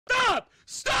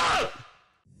Stop!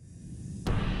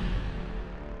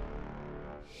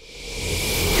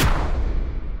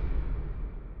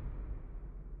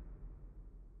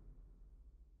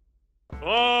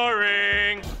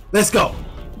 Boring. Let's go.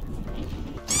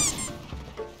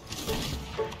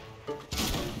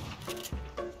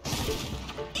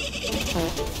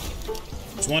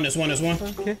 This one.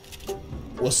 Okay.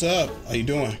 What's up? How you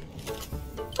doing?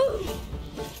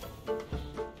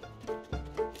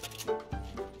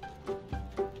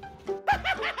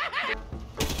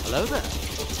 Hello there.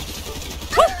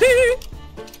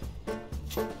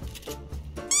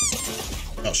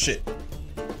 Oh shit.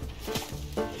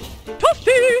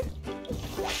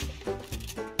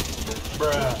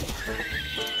 Bruh.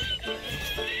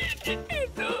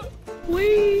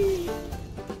 Wee.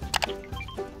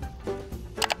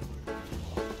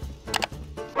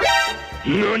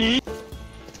 NANI?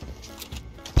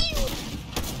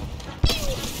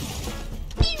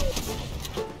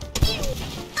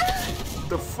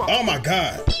 The fuck? Oh my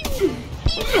god.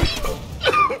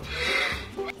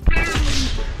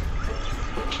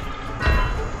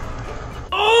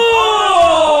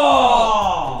 Oh!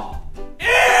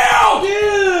 Ew!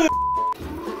 Dude!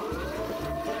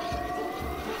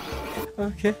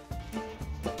 Okay.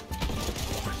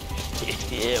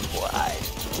 Yeah, boy.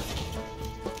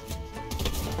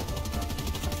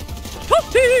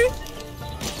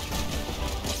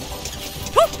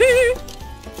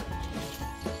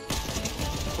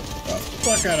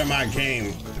 Fuck out of my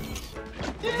game.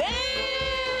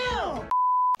 Damn!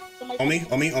 On me.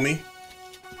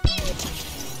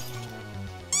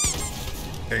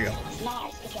 There you go.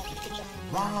 Nice, good job, good job.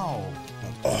 Wow.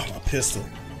 Oh, my pistol.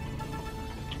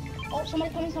 Oh,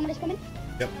 somebody's coming.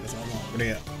 Yep, that's all I want. Where they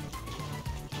at?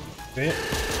 Hit.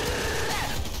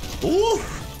 Ooh!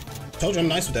 Told you I'm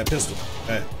nice with that pistol.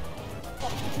 Hey.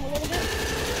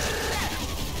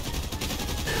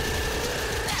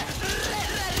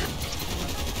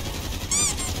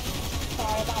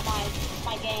 Sorry about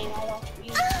my game. I don't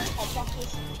use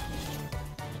headshots.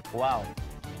 Wow.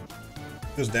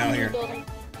 He was down here. Building.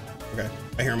 Okay.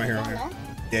 I hear him.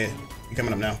 Yeah, he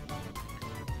coming up now.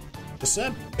 What's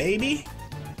up, baby?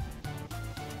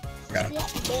 Got him. Yeah,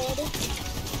 buddy.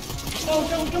 No,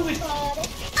 don't do it.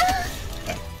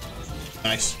 Buddy.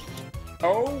 Nice.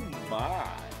 Oh my.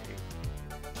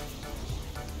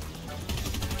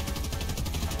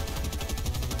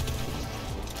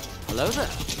 Hello there.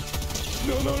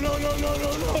 No.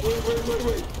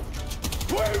 Wait.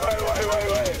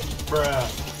 Bruh.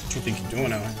 What you think you're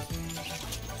doing out here?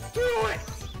 Do it.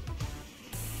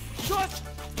 Just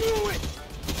do it.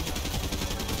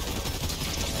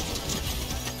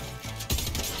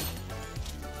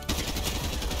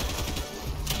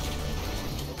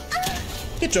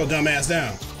 Get your dumb ass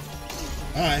down.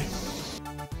 All right.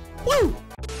 Woo!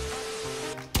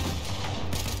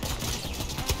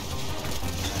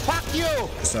 Fuck you.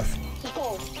 Good stuff. Let's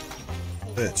go.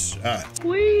 Bitch. All right.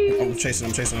 Wee. I'm chasing.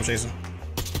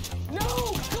 No,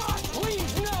 God,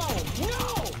 please, no.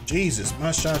 Jesus,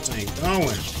 my shots ain't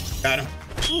going. Got him.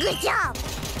 Good job.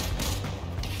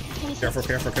 Careful.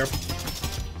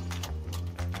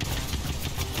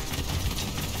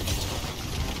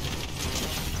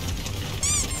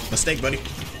 Mistake, buddy.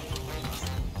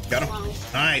 Got him.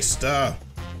 Nice stuff.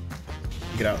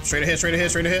 Get out. Straight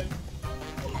ahead.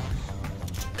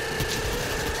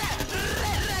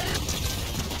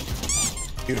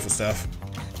 Beautiful stuff.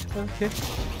 Okay.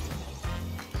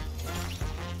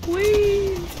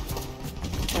 Wee.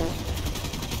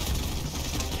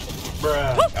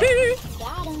 Bruh.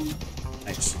 Got him.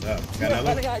 Nice stuff. Got You have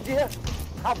another? any idea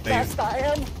how There you fast I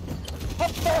am? How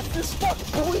fast as fuck,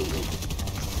 boy!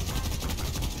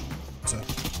 What's up?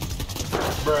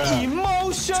 Bruh.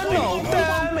 Emotional,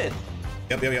 damn it!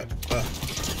 Yep.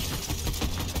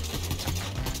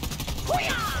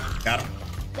 Got him.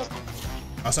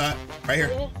 Outside. Right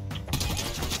here.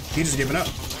 He just giving up.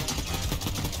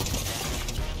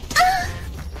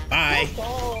 Bye.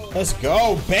 Let's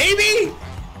go, baby!